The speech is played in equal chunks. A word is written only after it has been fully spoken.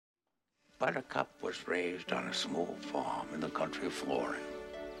Buttercup was raised on a small farm in the country of Florence.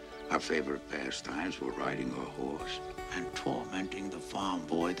 Our favorite pastimes were riding our horse and tormenting the farm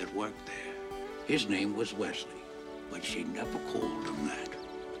boy that worked there. His name was Wesley, but she never called him that.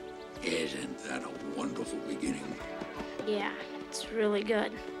 Isn't that a wonderful beginning? Yeah, it's really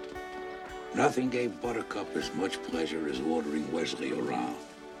good. Nothing gave Buttercup as much pleasure as ordering Wesley around.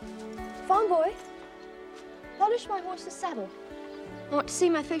 Farm boy, polish my horse's saddle. I want to see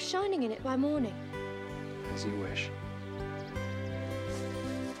my face shining in it by morning. As you wish.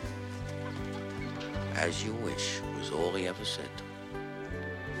 As you wish was all he ever said to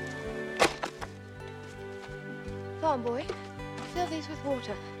her. Farm boy, fill these with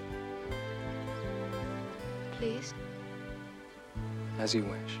water. Please. As you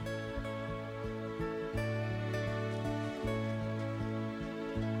wish.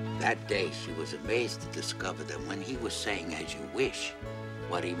 That day, she was amazed to discover that when he was saying, as you wish,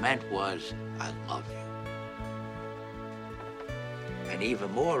 what he meant was, I love you. And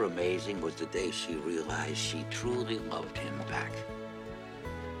even more amazing was the day she realized she truly loved him back.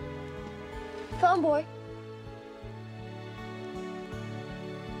 Farm boy.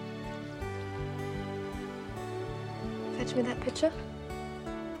 Fetch me that pitcher.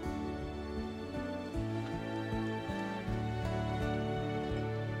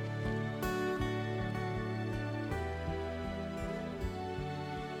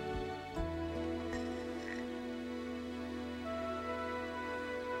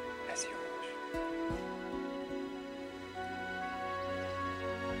 As you wish.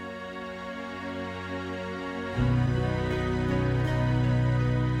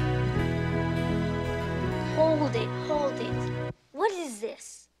 Hold it. What is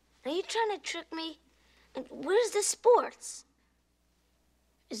this? Are you trying to trick me? And where's the sports?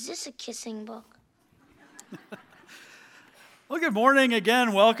 Is this a kissing book? Well, good morning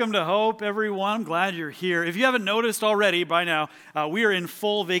again. Welcome to Hope, everyone. Glad you're here. If you haven't noticed already by now, we are in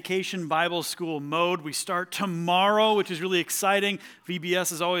full vacation Bible school mode. We start tomorrow, which is really exciting.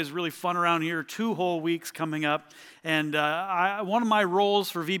 VBS is always really fun around here. 2 whole weeks coming up. And one of my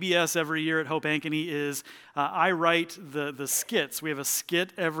roles for VBS every year at Hope Ankeny is I write the skits. We have a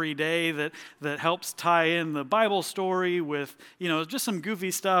skit every day that helps tie in the Bible story with, just some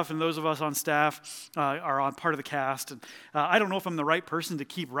goofy stuff. And those of us on staff are on part of the cast. And I don't know if I'm the right person to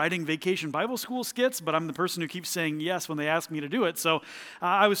keep writing vacation Bible school skits, but I'm the person who keeps saying yes when they ask me to do it. So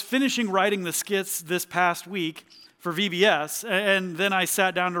I was finishing writing the skits this past week for VBS, and then I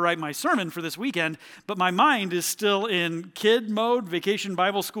sat down to write my sermon for this weekend, but my mind is still in kid mode, Vacation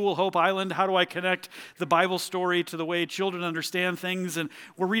Bible School, Hope Island. How do I connect the Bible story to the way children understand things? And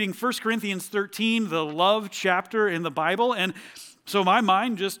we're reading 1 Corinthians 13, the love chapter in the Bible, and so my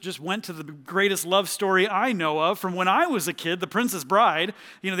mind just went to the greatest love story I know of from when I was a kid, The Princess Bride.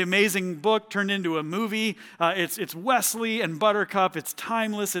 The amazing book turned into a movie. It's Wesley and Buttercup. It's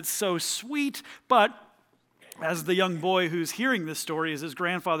timeless. It's so sweet, but as the young boy who's hearing this story, as his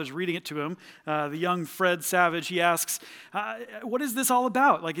grandfather's reading it to him, the young Fred Savage, he asks, what is this all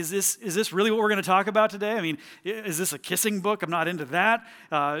about? Like, is this really what we're going to talk about today? I mean, is this a kissing book? I'm not into that.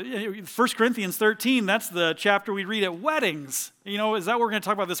 1 Corinthians 13, that's the chapter we read at weddings. Is that what we're going to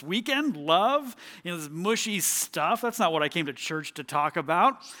talk about this weekend? Love? This mushy stuff? That's not what I came to church to talk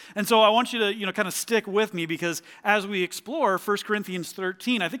about. And so I want you to, kind of stick with me, because as we explore 1 Corinthians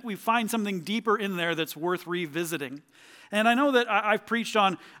 13, I think we find something deeper in there that's worth revisiting. And I know that I've preached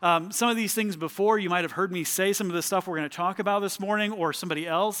on some of these things before. You might have heard me say some of the stuff we're going to talk about this morning, or somebody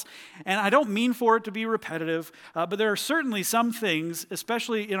else. And I don't mean for it to be repetitive, but there are certainly some things,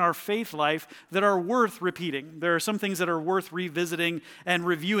 especially in our faith life, that are worth repeating. There are some things that are worth revisiting and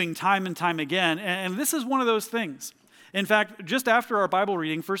reviewing time and time again. And this is one of those things. In fact, just after our Bible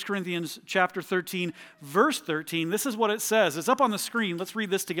reading, 1 Corinthians chapter 13, verse 13, this is what it says. It's up on the screen. Let's read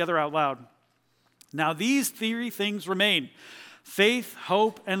this together out loud. Now these 3 things remain: faith,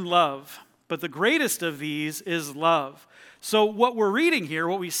 hope, and love. But the greatest of these is love. So what we're reading here,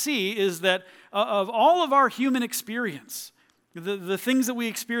 what we see, is that of all of our human experience, the things that we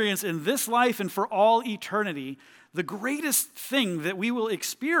experience in this life and for all eternity, the greatest thing that we will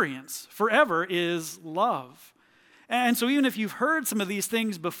experience forever is love. And so even if you've heard some of these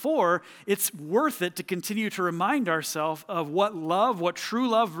things before, it's worth it to continue to remind ourselves of what love, what true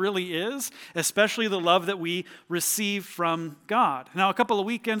love really is, especially the love that we receive from God. Now, a couple of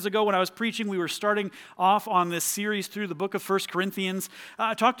weekends ago when I was preaching, we were starting off on this series through the book of 1 Corinthians.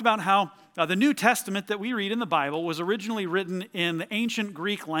 I talked about how the New Testament that we read in the Bible was originally written in the ancient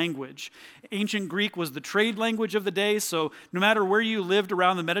Greek language. Ancient Greek was the trade language of the day, so no matter where you lived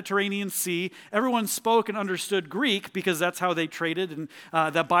around the Mediterranean Sea, everyone spoke and understood Greek, Greek because that's how they traded, and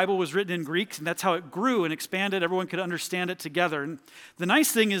that Bible was written in Greek, and that's how it grew and expanded. Everyone could understand it together. And the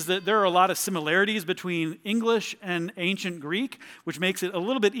nice thing is that there are a lot of similarities between English and ancient Greek, which makes it a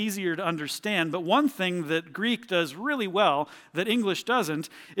little bit easier to understand. But one thing that Greek does really well that English doesn't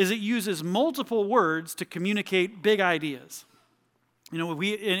is it uses multiple words to communicate big ideas. You know,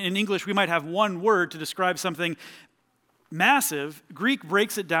 in English, we might have one word to describe something massive. Greek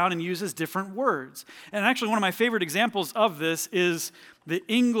breaks it down and uses different words. And actually, one of my favorite examples of this is the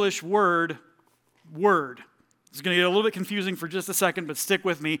English word, word. It's going to get a little bit confusing for just a second, but stick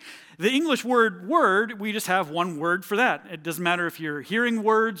with me. The English word, word, we just have one word for that. It doesn't matter if you're hearing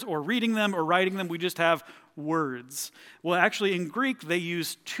words or reading them or writing them, we just have words. Well, actually, in Greek, they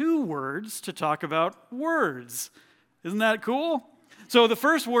use two words to talk about words. Isn't that cool? So the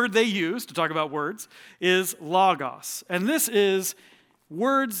first word they use to talk about words is logos. And this is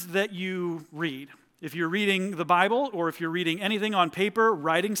words that you read. If you're reading the Bible or if you're reading anything on paper,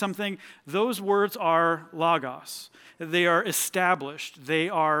 writing something, those words are logos. They are established. They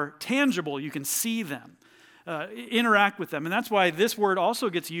are tangible. You can see them, interact with them. And that's why this word also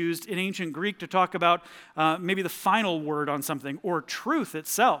gets used in ancient Greek to talk about maybe the final word on something or truth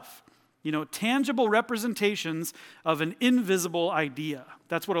itself. You know, tangible representations of an invisible idea.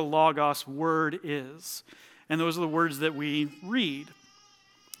 That's what a logos word is. And those are the words that we read.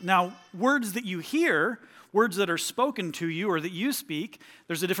 Now, words that you hear, words that are spoken to you or that you speak,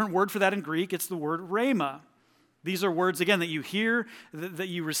 there's a different word for that in Greek. It's the word rhema. These are words, again, that you hear, that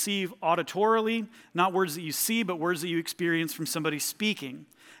you receive auditorily, not words that you see, but words that you experience from somebody speaking.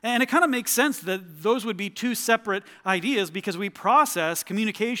 And it kind of makes sense that those would be two separate ideas because we process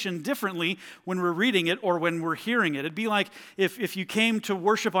communication differently when we're reading it or when we're hearing it. It'd be like if you came to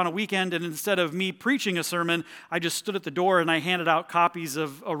worship on a weekend and instead of me preaching a sermon, I just stood at the door and I handed out copies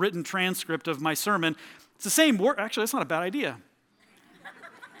of a written transcript of my sermon. It's the same word. Actually, that's not a bad idea.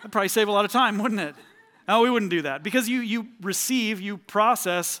 That'd probably save a lot of time, wouldn't it? No, we wouldn't do that because you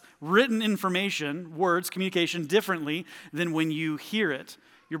process written information, words, communication differently than when you hear it.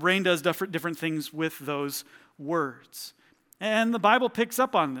 Your brain does different things with those words. And the Bible picks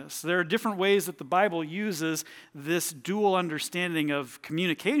up on this. There are different ways that the Bible uses this dual understanding of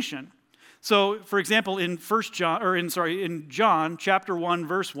communication. So, for example, in John chapter 1,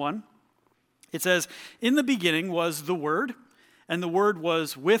 verse 1, it says, "In the beginning was the Word, and the Word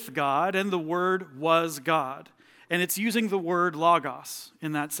was with God, and the Word was God." And it's using the word logos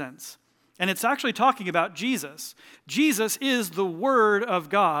in that sense. And it's actually talking about Jesus. Jesus is the Word of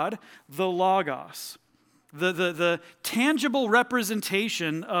God, the Logos, the tangible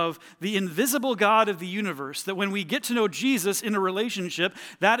representation of the invisible God of the universe, that when we get to know Jesus in a relationship,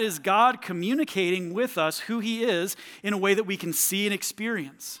 that is God communicating with us who He is in a way that we can see and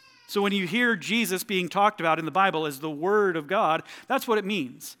experience. So when you hear Jesus being talked about in the Bible as the Word of God, that's what it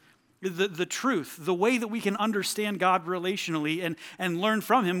means. The truth, the way that we can understand God relationally and learn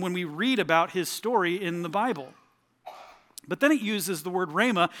from Him when we read about His story in the Bible. But then it uses the word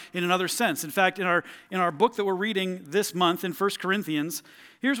rhema in another sense. In fact, in our book that we're reading this month in 1 Corinthians,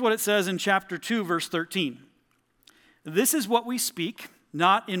 here's what it says in chapter 2, verse 13. "This is what we speak,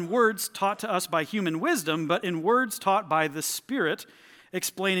 not in words taught to us by human wisdom, but in words taught by the Spirit,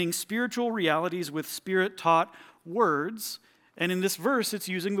 explaining spiritual realities with Spirit-taught words." And in this verse, it's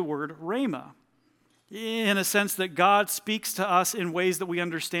using the word rhema, in a sense that God speaks to us in ways that we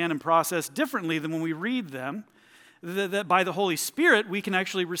understand and process differently than when we read them, that by the Holy Spirit, we can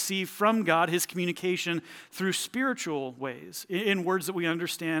actually receive from God His communication through spiritual ways, in words that we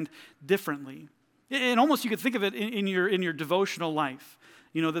understand differently. And almost you could think of it in your devotional life.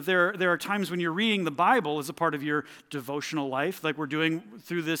 You know, that there are times when you're reading the Bible as a part of your devotional life, like we're doing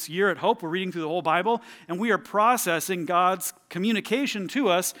through this year at Hope. We're reading through the whole Bible, and we are processing God's communication to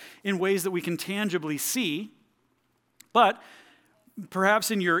us in ways that we can tangibly see. But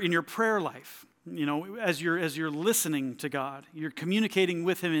perhaps in your prayer life, you know, as you're listening to God, you're communicating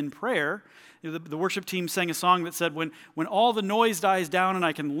with Him in prayer. You know, the worship team sang a song that said, when all the noise dies down and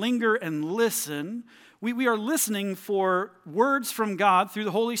I can linger and listen, we are listening for words from God through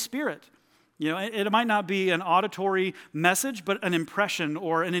the Holy Spirit. You know, it might not be an auditory message, but an impression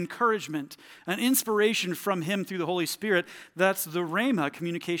or an encouragement, an inspiration from Him through the Holy Spirit. That's the rhema,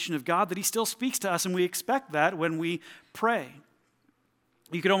 communication of God, that He still speaks to us, and we expect that when we pray.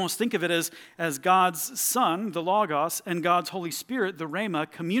 You could almost think of it as God's Son, the Logos, and God's Holy Spirit, the Rhema,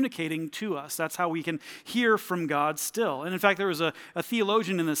 communicating to us. That's how we can hear from God still. And in fact, there was a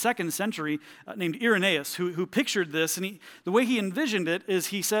theologian in the 2nd century named Irenaeus who pictured this, and the way he envisioned it is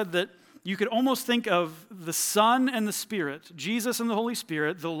he said that you could almost think of the Son and the Spirit, Jesus and the Holy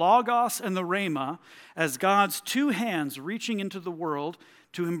Spirit, the Logos and the Rhema, as God's two hands reaching into the world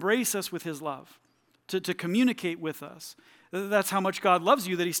to embrace us with his love, to communicate with us. That's how much God loves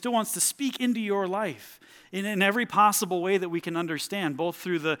you, that he still wants to speak into your life in every possible way that we can understand, both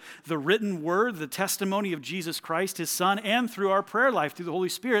through the written word, the testimony of Jesus Christ, his Son, and through our prayer life, through the Holy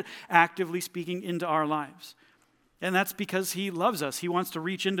Spirit actively speaking into our lives. And that's because he loves us. He wants to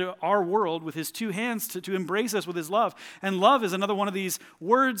reach into our world with his two hands to embrace us with his love. And love is another one of these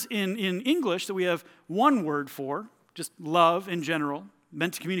words in English that we have one word for, just love in general,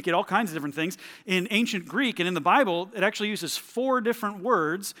 meant to communicate all kinds of different things. In ancient Greek and in the Bible, it actually uses 4 different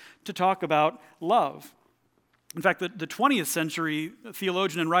words to talk about love. In fact, the 20th century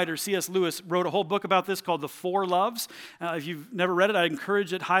theologian and writer C.S. Lewis wrote a whole book about this called The Four Loves. If you've never read it, I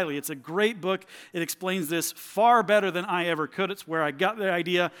encourage it highly. It's a great book. It explains this far better than I ever could. It's where I got the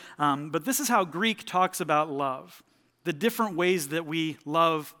idea. But this is how Greek talks about love, the different ways that we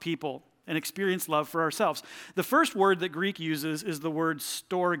love people and experience love for ourselves. The first word that Greek uses is the word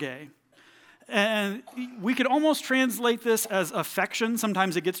storge. And we could almost translate this as affection.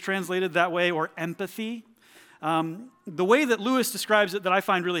 Sometimes it gets translated that way, or empathy. The way that Lewis describes it that I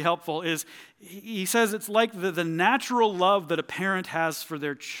find really helpful is he says it's like the natural love that a parent has for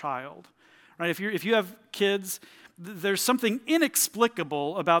their child. Right? If you have kids, there's something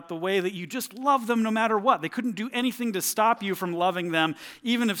inexplicable about the way that you just love them no matter what. They couldn't do anything to stop you from loving them,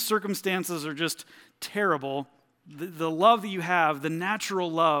 even if circumstances are just terrible. The love that you have, the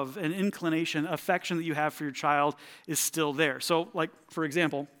natural love and inclination, affection that you have for your child is still there. So, like, for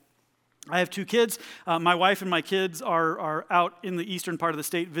example, I have 2 kids. My wife and my kids are out in the eastern part of the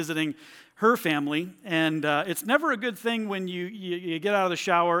state visiting her family, and it's never a good thing when you get out of the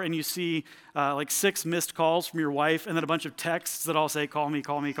shower and you see like 6 missed calls from your wife and then a bunch of texts that all say, call me,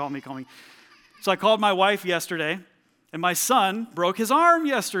 call me, call me, call me. So I called my wife yesterday, and my son broke his arm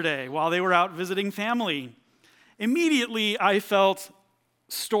yesterday while they were out visiting family. Immediately, I felt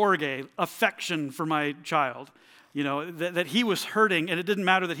storge, affection for my child. You know, that he was hurting, and it didn't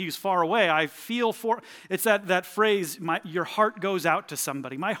matter that he was far away. I feel for, it's that phrase, your heart goes out to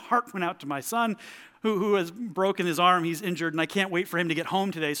somebody. My heart went out to my son who has broken his arm. He's injured, and I can't wait for him to get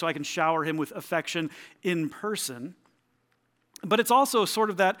home today so I can shower him with affection in person. But it's also sort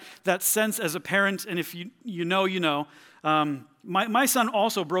of that sense as a parent, and if you know, you know. My son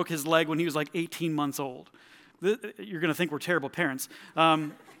also broke his leg when he was like 18 months old. You're going to think we're terrible parents.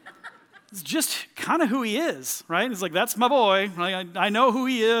 It's just kind of who he is, right? It's like, that's my boy. I know who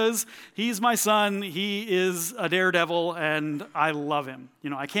he is. He's my son. He is a daredevil, and I love him. You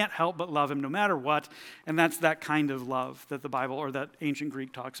know, I can't help but love him no matter what, and that's that kind of love that the Bible or that ancient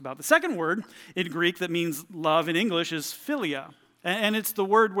Greek talks about. The second word in Greek that means love in English is philia. And it's the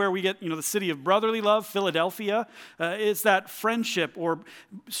word where we get, the city of brotherly love, Philadelphia. It's that friendship, or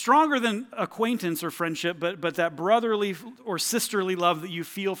stronger than acquaintance or friendship, but that brotherly or sisterly love that you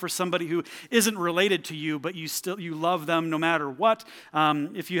feel for somebody who isn't related to you, but you love them no matter what. I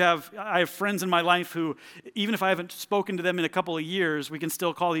have friends in my life who, even if I haven't spoken to them in a couple of years, we can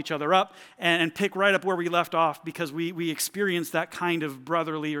still call each other up and pick right up where we left off because we experience that kind of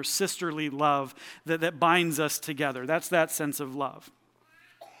brotherly or sisterly love that binds us together. That's that sense of love.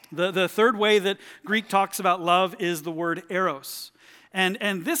 The third way that Greek talks about love is the word eros.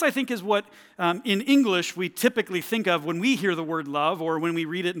 And this, I think, is what in English we typically think of when we hear the word love, or when we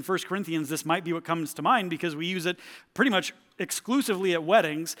read it in 1 Corinthians, this might be what comes to mind because we use it pretty much exclusively at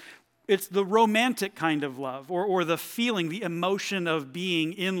weddings. It's the romantic kind of love, or the feeling, the emotion of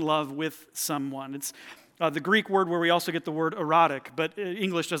being in love with someone. It's the Greek word where we also get the word erotic, but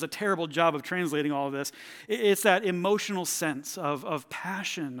English does a terrible job of translating all of this. It's that emotional sense of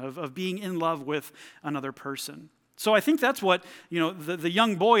passion, of being in love with another person. So I think that's what, the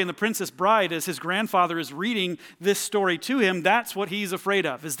young boy in The Princess Bride, as his grandfather is reading this story to him, that's what he's afraid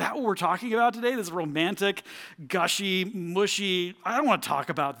of. Is that what we're talking about today? This romantic, gushy, mushy, I don't want to talk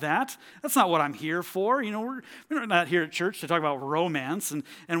about that. That's not what I'm here for. We're not here at church to talk about romance,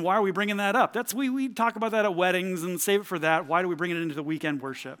 and why are we bringing that up? We talk about that at weddings and save it for that. Why do we bring it into the weekend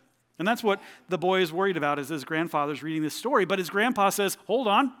worship? And that's what the boy is worried about as his grandfather's reading this story. But his grandpa says, hold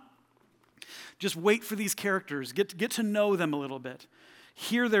on. Just wait for these characters. Get to know them a little bit.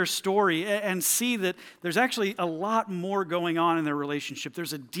 Hear their story and see that there's actually a lot more going on in their relationship.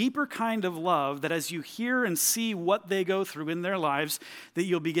 There's a deeper kind of love that as you hear and see what they go through in their lives, that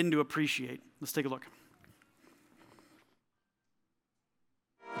you'll begin to appreciate. Let's take a look.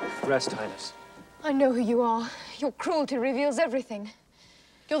 Rest, Highness. I know who you are. Your cruelty reveals everything.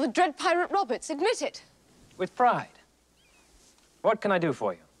 You're the dread pirate Roberts. Admit it. With pride. What can I do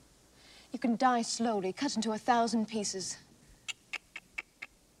for you? You can die slowly, cut into 1,000 pieces.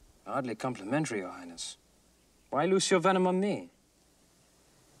 Hardly complimentary, Your Highness. Why loose your venom on me?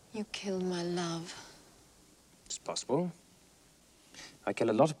 You killed my love. It's possible. I kill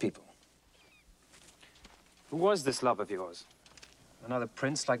a lot of people. Who was this love of yours? Another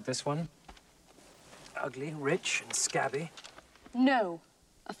prince like this one? Ugly, rich, and scabby? No,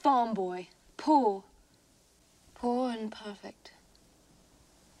 a farm boy. Poor. Poor and perfect.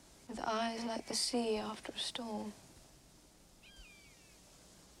 With eyes like the sea after a storm.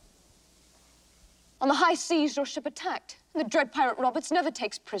 On the high seas, your ship attacked. And the dread pirate Roberts never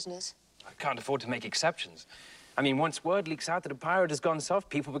takes prisoners. I can't afford to make exceptions. I mean, once word leaks out that a pirate has gone soft,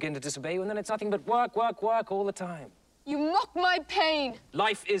 people begin to disobey you, and then it's nothing but work, work, work all the time. You mock my pain.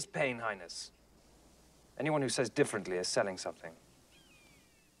 Life is pain, Highness. Anyone who says differently is selling something.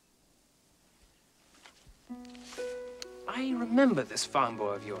 I remember this farm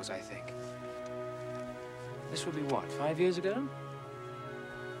boy of yours, I think. This would be what, 5 years ago?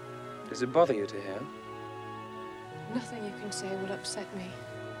 Does it bother you to hear? Nothing you can say will upset me.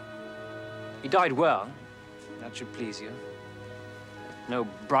 He died well. That should please you. No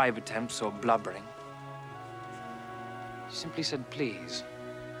bribe attempts or blubbering. He simply said, please.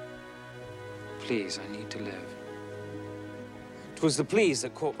 Please, I need to live. It was the please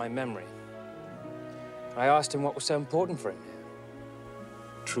that caught my memory. I asked him what was so important for him here.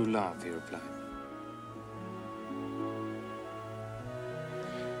 True love, he replied.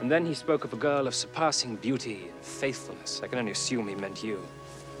 And then he spoke of a girl of surpassing beauty and faithfulness. I can only assume he meant you.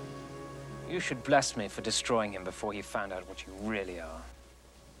 You should bless me for destroying him before he found out what you really are.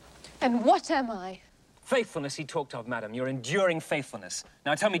 And what am I? Faithfulness he talked of, madam. Your enduring faithfulness.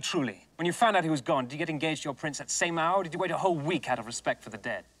 Now, tell me truly, when you found out he was gone, did you get engaged to your prince that same hour, or did you wait a whole week out of respect for the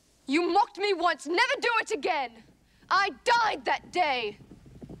dead? You mocked me once, never do it again. I died that day.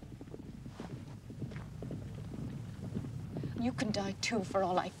 You can die too, for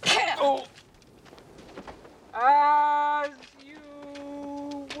all I care. Oh! As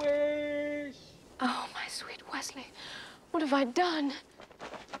you wish. Oh, my sweet Wesley, what have I done?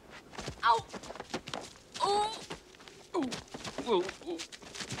 Ow! Oh! Oh! Oh! Oh!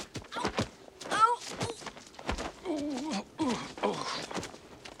 Ow! Oh! Oh! Oh!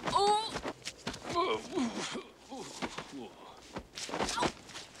 Oh!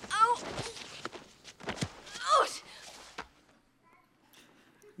 Ow! Ouch!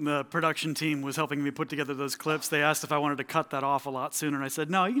 The production team was helping me put together those clips. They asked if I wanted to cut that off a lot sooner, and I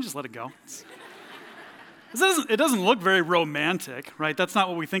said, no, you can just let it go. It doesn't look very romantic, right? That's not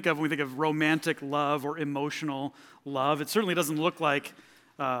what we think of when we think of romantic love or emotional love. It certainly doesn't look like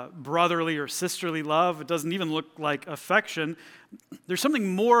brotherly or sisterly love. It doesn't even look like affection. There's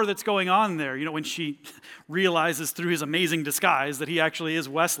something more that's going on there. You know, when she realizes through his amazing disguise that he actually is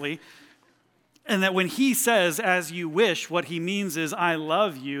Wesley, and that when he says, as you wish, what he means is, I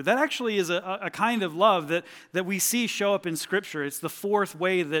love you, that actually is a kind of love that we see show up in Scripture. It's the fourth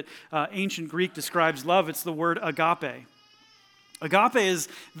way that ancient Greek describes love. It's the word agape. Agape is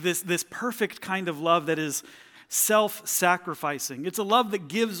this perfect kind of love that is self-sacrificing. It's a love that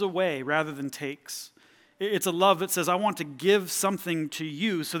gives away rather than takes. It's a love that says, I want to give something to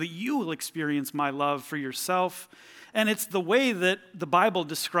you so that you will experience my love for yourself. And it's the way that the Bible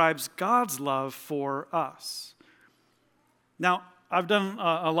describes God's love for us. Now, I've done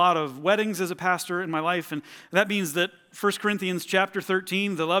a lot of weddings as a pastor in my life, and that means that 1 Corinthians chapter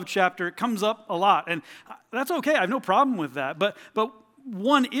 13, the love chapter, it comes up a lot. And that's okay, I have no problem with that. But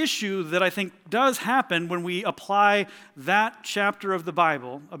one issue that I think does happen when we apply that chapter of the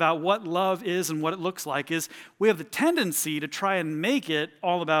Bible about what love is and what it looks like is we have the tendency to try and make it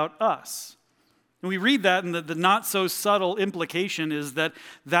all about us. And we read that, and the not-so-subtle implication is that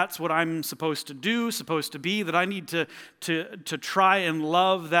that's what I'm supposed to do, supposed to be, that I need to try and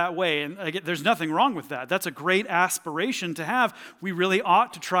love that way. And again, there's nothing wrong with that. That's a great aspiration to have. We really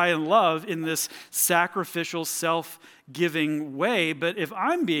ought to try and love in this sacrificial, self-giving way. But if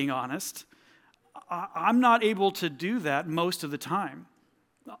I'm being honest, I'm not able to do that most of the time.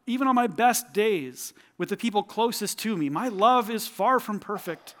 Even on my best days, with the people closest to me, my love is far from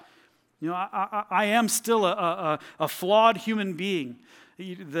perfect. You know, I am still a flawed human being.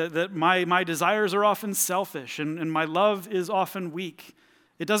 That my desires are often selfish, and my love is often weak.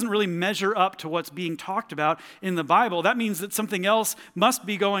 It doesn't really measure up to what's being talked about in the Bible. That means that something else must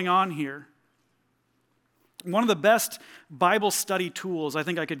be going on here. One of the best Bible study tools I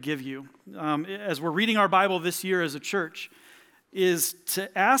think I could give you, as we're reading our Bible this year as a church, is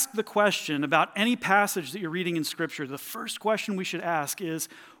to ask the question about any passage that you're reading in Scripture. The first question we should ask is,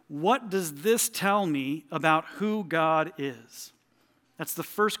 what does this tell me about who God is? That's the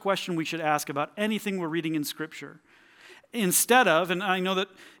first question we should ask about anything we're reading in Scripture. Instead of, and I know that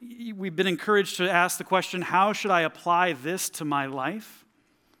we've been encouraged to ask the question, how should I apply this to my life?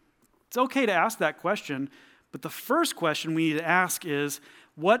 It's okay to ask that question, but the first question we need to ask is,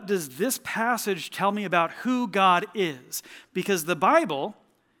 what does this passage tell me about who God is? Because the Bible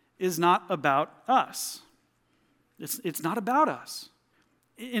is not about us. It's not about us.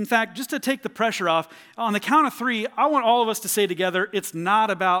 In fact, just to take the pressure off, on the count of 3, I want all of us to say together, it's not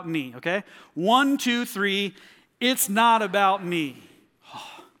about me, okay? 1, 2, 3, it's not about me.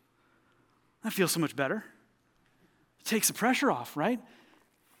 Oh, that feels so much better. It takes the pressure off, right?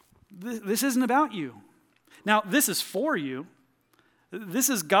 This isn't about you. Now, this is for you. This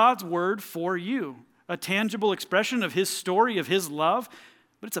is God's word for you, a tangible expression of his story, of his love,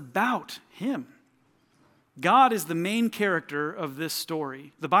 but it's about him. God is the main character of this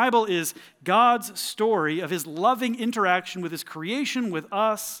story. The Bible is God's story of his loving interaction with his creation, with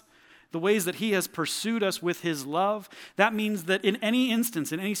us, the ways that he has pursued us with his love. That means that in any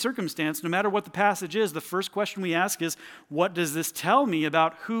instance, in any circumstance, no matter what the passage is, the first question we ask is, what does this tell me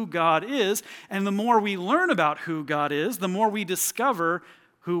about who God is? And the more we learn about who God is, the more we discover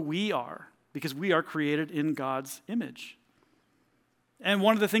who we are, because we are created in God's image. And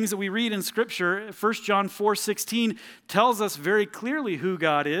one of the things that we read in Scripture, 1 John 4:16, tells us very clearly who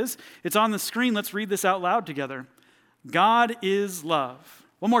God is. It's on the screen. Let's read this out loud together. God is love.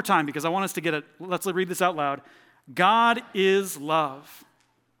 One more time, because I want us to get it. Let's read this out loud. God is love.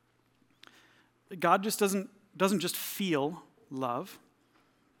 God just doesn't just feel love.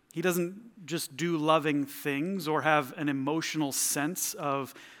 He doesn't just do loving things or have an emotional sense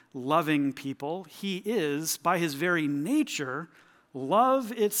of loving people. He is, by his very nature,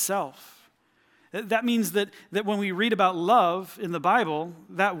 love itself. That means that when we read about love in the Bible,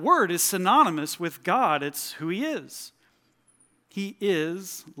 that word is synonymous with God. It's who he is. He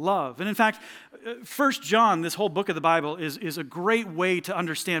is love. And in fact, 1 John, this whole book of the Bible, is a great way to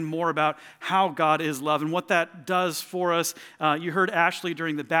understand more about how God is love and what that does for us. You heard Ashley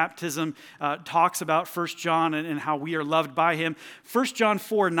during the baptism talks about 1 John and how we are loved by him. 1 John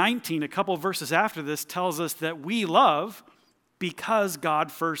 4:19, a couple verses after this, tells us that we love because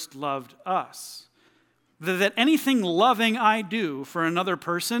God first loved us. That anything loving I do for another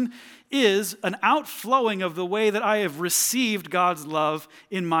person is an outflowing of the way that I have received God's love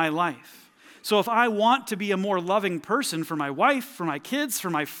in my life. So if I want to be a more loving person for my wife, for my kids,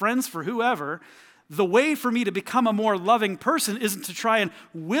 for my friends, for whoever, the way for me to become a more loving person isn't to try and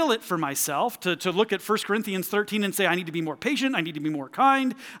will it for myself, to look at 1 Corinthians 13 and say, I need to be more patient, I need to be more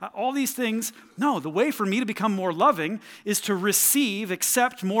kind, all these things. No, the way for me to become more loving is to receive,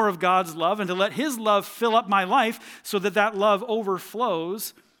 accept more of God's love and to let his love fill up my life so that that love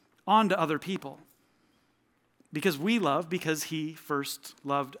overflows onto other people. Because we love because he first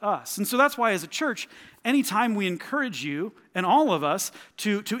loved us. And so that's why as a church, anytime we encourage you and all of us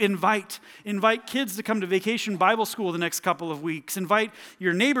to invite kids to come to Vacation Bible School the next couple of weeks, invite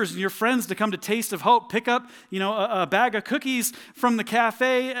your neighbors and your friends to come to Taste of Hope, pick up a bag of cookies from the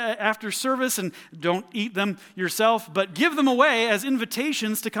cafe after service, and don't eat them yourself, but give them away as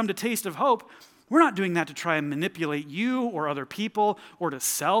invitations to come to Taste of Hope. We're not doing that to try and manipulate you or other people or to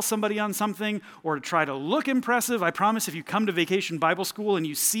sell somebody on something or to try to look impressive. I promise if you come to Vacation Bible School and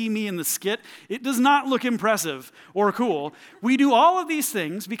you see me in the skit, it does not look impressive or cool. We do all of these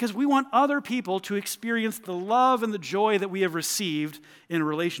things because we want other people to experience the love and the joy that we have received in a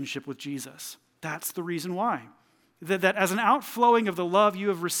relationship with Jesus. That's the reason why. That as an outflowing of the love you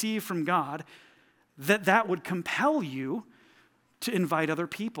have received from God, that would compel you to invite other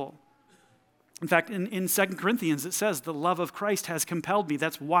people. In fact, in 2 Corinthians, it says, the love of Christ has compelled me.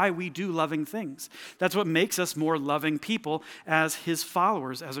 That's why we do loving things. That's what makes us more loving people as his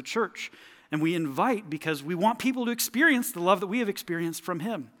followers, as a church. And we invite because we want people to experience the love that we have experienced from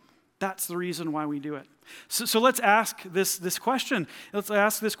him. That's the reason why we do it. So let's ask this question. Let's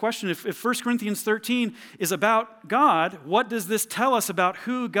ask this question. If 1 Corinthians 13 is about God, what does this tell us about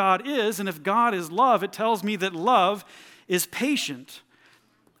who God is? And if God is love, it tells me that love is patient,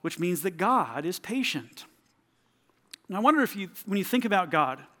 which means that God is patient. And I wonder if when you think about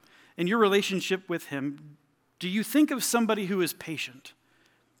God and your relationship with him, do you think of somebody who is patient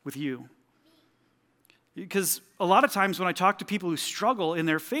with you? Because a lot of times when I talk to people who struggle in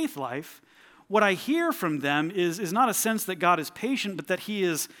their faith life, what I hear from them is not a sense that God is patient, but that he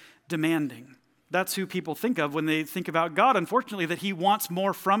is demanding. That's who people think of when they think about God, unfortunately, that he wants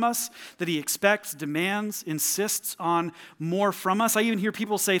more from us, that he expects, demands, insists on more from us. I even hear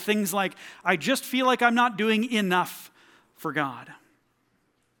people say things like, I just feel like I'm not doing enough for God.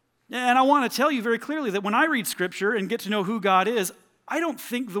 And I want to tell you very clearly that when I read Scripture and get to know who God is, I don't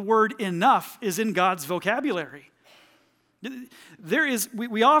think the word enough is in God's vocabulary.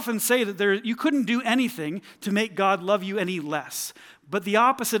 We often say that you couldn't do anything to make God love you any less. But the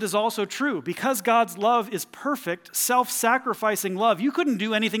opposite is also true. Because God's love is perfect, self-sacrificing love, you couldn't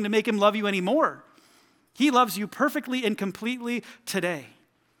do anything to make him love you anymore. He loves you perfectly and completely today.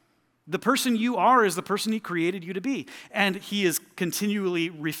 The person you are is the person he created you to be. And he is continually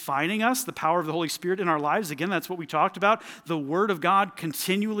refining us, the power of the Holy Spirit in our lives. Again, that's what we talked about. The Word of God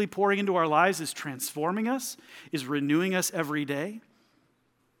continually pouring into our lives is transforming us, is renewing us every day.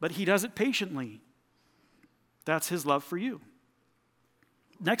 But he does it patiently. That's his love for you.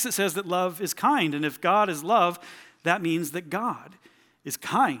 Next, it says that love is kind. And if God is love, that means that God is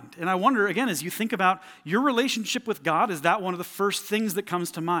kind. And I wonder, again, as you think about your relationship with God, is that one of the first things that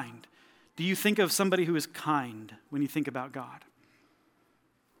comes to mind? Do you think of somebody who is kind when you think about God?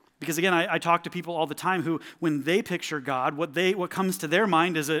 Because again, I talk to people all the time who, when they picture God, what comes to their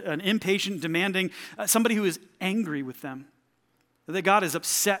mind is an impatient, demanding, somebody who is angry with them. That God is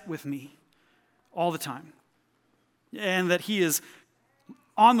upset with me all the time. And that he is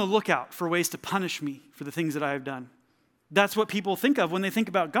on the lookout for ways to punish me for the things that I have done. That's what people think of when they think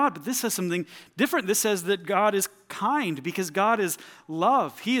about God, but this says something different. This says that God is kind because God is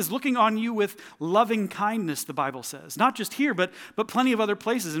love. He is looking on you with loving kindness, the Bible says. Not just here, but plenty of other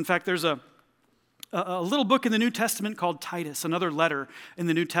places. In fact, there's a little book in the New Testament called Titus, another letter in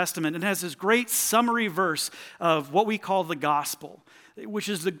the New Testament. It has this great summary verse of what we call the gospel, which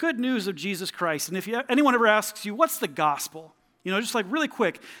is the good news of Jesus Christ. And if anyone ever asks you, what's the gospel? Just like really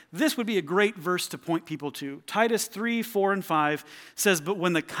quick, this would be a great verse to point people to. Titus 3, 4, and 5 says, "But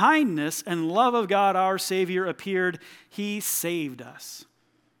when the kindness and love of God our Savior appeared, he saved us.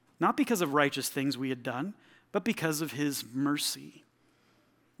 Not because of righteous things we had done, but because of his mercy."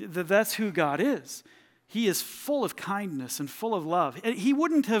 That's who God is. He is full of kindness and full of love. He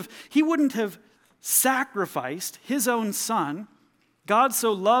wouldn't have sacrificed his own son. God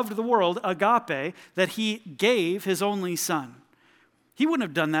so loved the world, agape, that he gave his only son. He wouldn't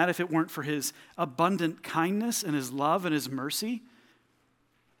have done that if it weren't for his abundant kindness and his love and his mercy.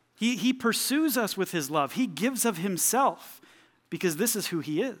 He pursues us with his love. He gives of himself because this is who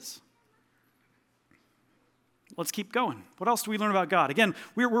he is. Let's keep going. What else do we learn about God? Again,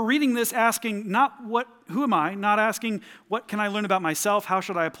 we're reading this asking who am I? Not asking what can I learn about myself? How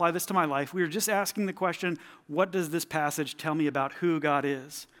should I apply this to my life? We are just asking the question, what does this passage tell me about who God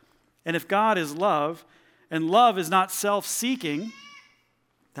is? And if God is love, and love is not self-seeking,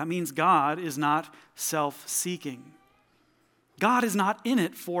 that means God is not self-seeking. God is not in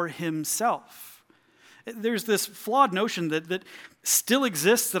it for himself. There's this flawed notion that still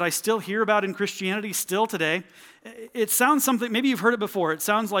exists, that I still hear about in Christianity still today. It sounds something, maybe you've heard it before. It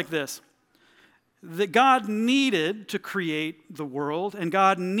sounds like this: that God needed to create the world, and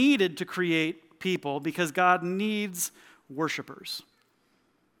God needed to create people because God needs worshipers.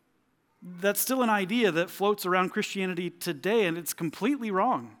 That's still an idea that floats around Christianity today, and it's completely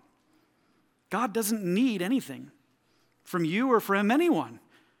wrong. God doesn't need anything from you or from anyone.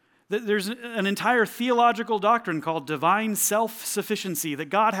 There's an entire theological doctrine called divine self-sufficiency, that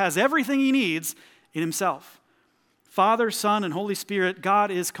God has everything he needs in himself. Father, Son, and Holy Spirit,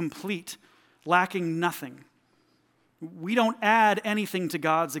 God is complete, lacking nothing. We don't add anything to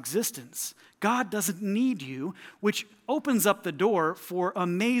God's existence. God doesn't need you, which opens up the door for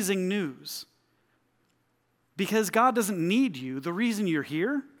amazing news. Because God doesn't need you, the reason you're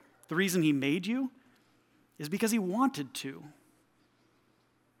here, the reason he made you, is because he wanted to.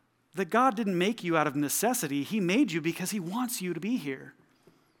 That God didn't make you out of necessity. He made you because he wants you to be here.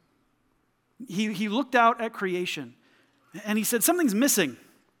 He looked out at creation and he said, something's missing.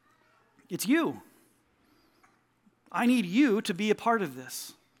 It's you. I need you to be a part of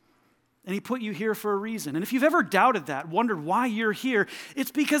this. And he put you here for a reason. And if you've ever doubted that, wondered why you're here,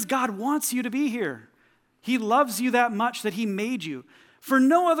 it's because God wants you to be here. He loves you that much that he made you for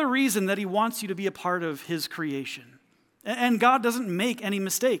no other reason that he wants you to be a part of his creation. And God doesn't make any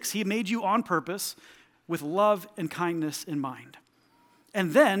mistakes. He made you on purpose with love and kindness in mind.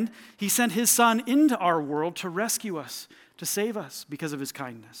 And then he sent his son into our world to rescue us, to save us because of his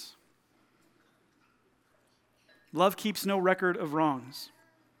kindness. Love keeps no record of wrongs.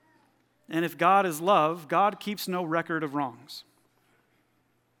 And if God is love, God keeps no record of wrongs.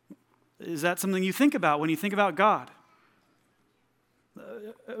 Is that something you think about when you think about God?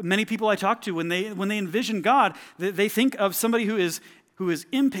 Many people I talk to, when they envision God, they think of somebody who is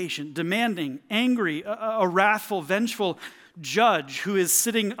impatient, demanding, angry, a wrathful, vengeful, judge who is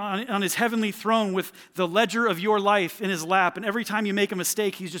sitting on his heavenly throne with the ledger of your life in his lap. And every time you make a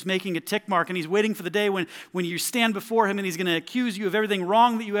mistake, he's just making a tick mark. And he's waiting for the day when you stand before him and he's going to accuse you of everything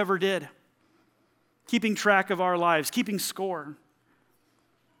wrong that you ever did. Keeping track of our lives, keeping score.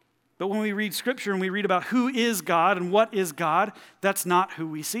 But when we read Scripture and we read about who is God and what is God, that's not who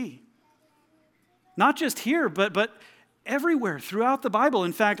we see. Not just here, but everywhere throughout the Bible.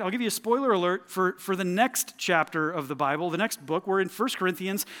 In fact, I'll give you a spoiler alert for the next chapter of the Bible, the next book. We're in 1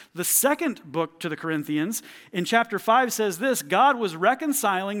 Corinthians, the second book to the Corinthians. In chapter 5 says this: God was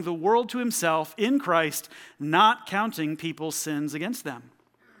reconciling the world to himself in Christ, not counting people's sins against them.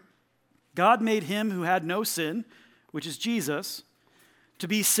 God made him who had no sin, which is Jesus, to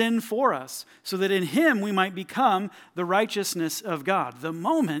be sin for us, so that in him we might become the righteousness of God. The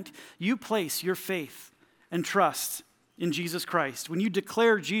moment you place your faith and trust in Jesus Christ, when you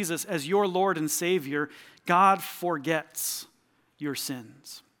declare Jesus as your Lord and Savior, God forgets your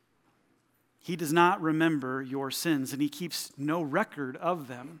sins. He does not remember your sins, and he keeps no record of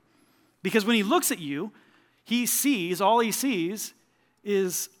them. Because when he looks at you, all he sees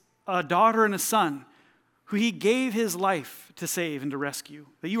is a daughter and a son who he gave his life to save and to rescue,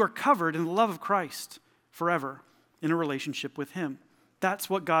 that you are covered in the love of Christ forever in a relationship with him. That's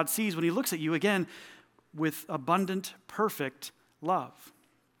what God sees when he looks at you, again, with abundant, perfect love.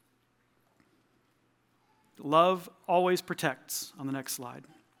 Love always protects, on the next slide.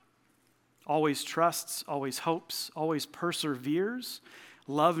 Always trusts, always hopes, always perseveres.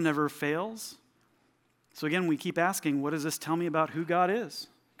 Love never fails. So again, we keep asking, what does this tell me about who God is?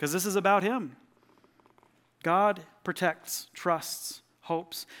 Because this is about him. God protects, trusts,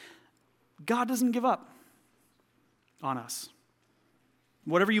 hopes. God doesn't give up on us.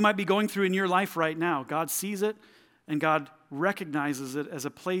 Whatever you might be going through in your life right now, God sees it and God recognizes it as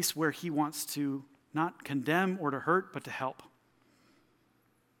a place where he wants to not condemn or to hurt, but to help.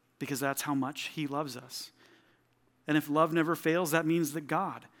 Because that's how much he loves us. And if love never fails, that means that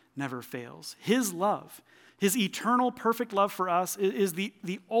God never fails. His love, his eternal perfect love for us is the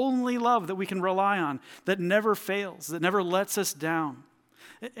only love that we can rely on, that never fails, that never lets us down.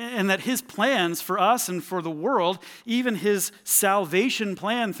 And that his plans for us and for the world, even his salvation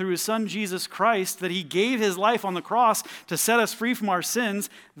plan through his son Jesus Christ, that he gave his life on the cross to set us free from our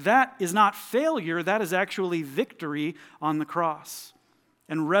sins, that is not failure, that is actually victory on the cross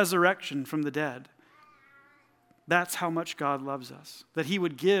and resurrection from the dead. That's how much God loves us, that he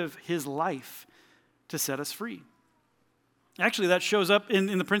would give his life to set us free. Actually, that shows up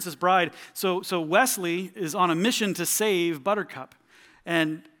in The Princess Bride. So Wesley is on a mission to save Buttercup.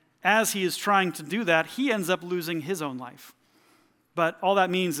 And as he is trying to do that, he ends up losing his own life. But all that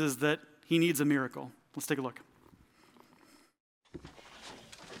means is that he needs a miracle. Let's take a look.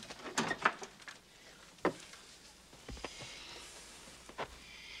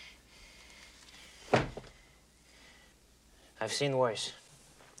 I've seen worse.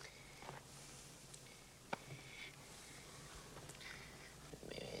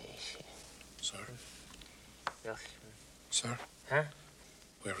 Sir? Yeah. Sir? Huh?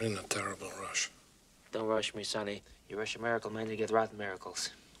 We're in a terrible rush. Don't rush me, Sonny. You rush a miracle, man, you get rotten miracles.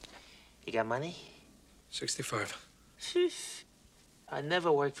 You got money? 65. Sheesh. I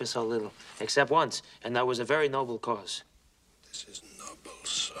never worked for so little, except once, and that was a very noble cause. This is noble,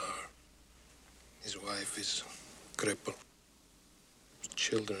 sir. His wife is crippled. His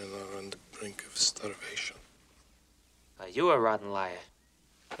children are on the brink of starvation. You a rotten liar.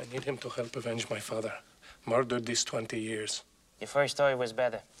 I need him to help avenge my father. Murdered these 20 years. Your first story was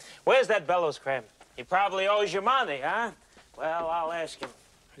better. Where's that bellows cram? He probably owes you money, huh? Well, I'll ask him.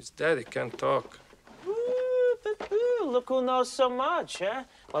 His daddy can't talk. Look who knows so much, huh?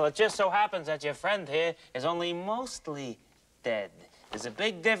 Well, it just so happens that your friend here is only mostly dead. There's a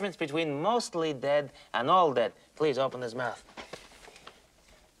big difference between mostly dead and all dead. Please open his mouth.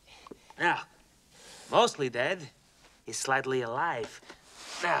 Now, mostly dead is slightly alive.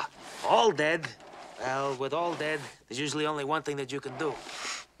 Now, all dead, well, with all dead, there's usually only one thing that you can do.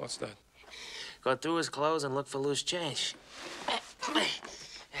 What's that? Go through his clothes and look for loose change.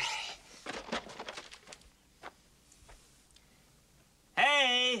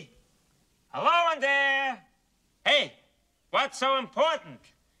 Hey! Hello in there! Hey, what's so important?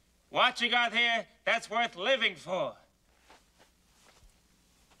 What you got here that's worth living for?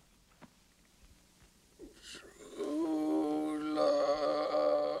 True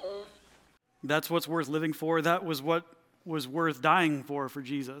love. That's what's worth living for. That was what was worth dying for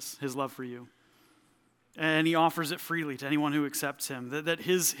Jesus, his love for you. And he offers it freely to anyone who accepts him. That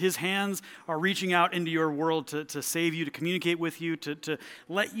his hands are reaching out into your world to save you, to communicate with you, to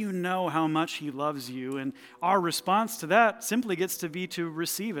let you know how much he loves you. And our response to that simply gets to be to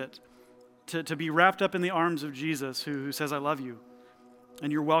receive it, to be wrapped up in the arms of Jesus who says, I love you,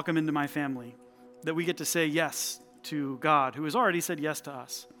 and you're welcome into my family. That we get to say yes to God, who has already said yes to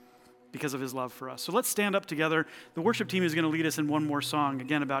us because of his love for us. So let's stand up together. The worship team is going to lead us in one more song,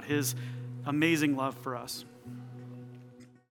 again, about his amazing love for us.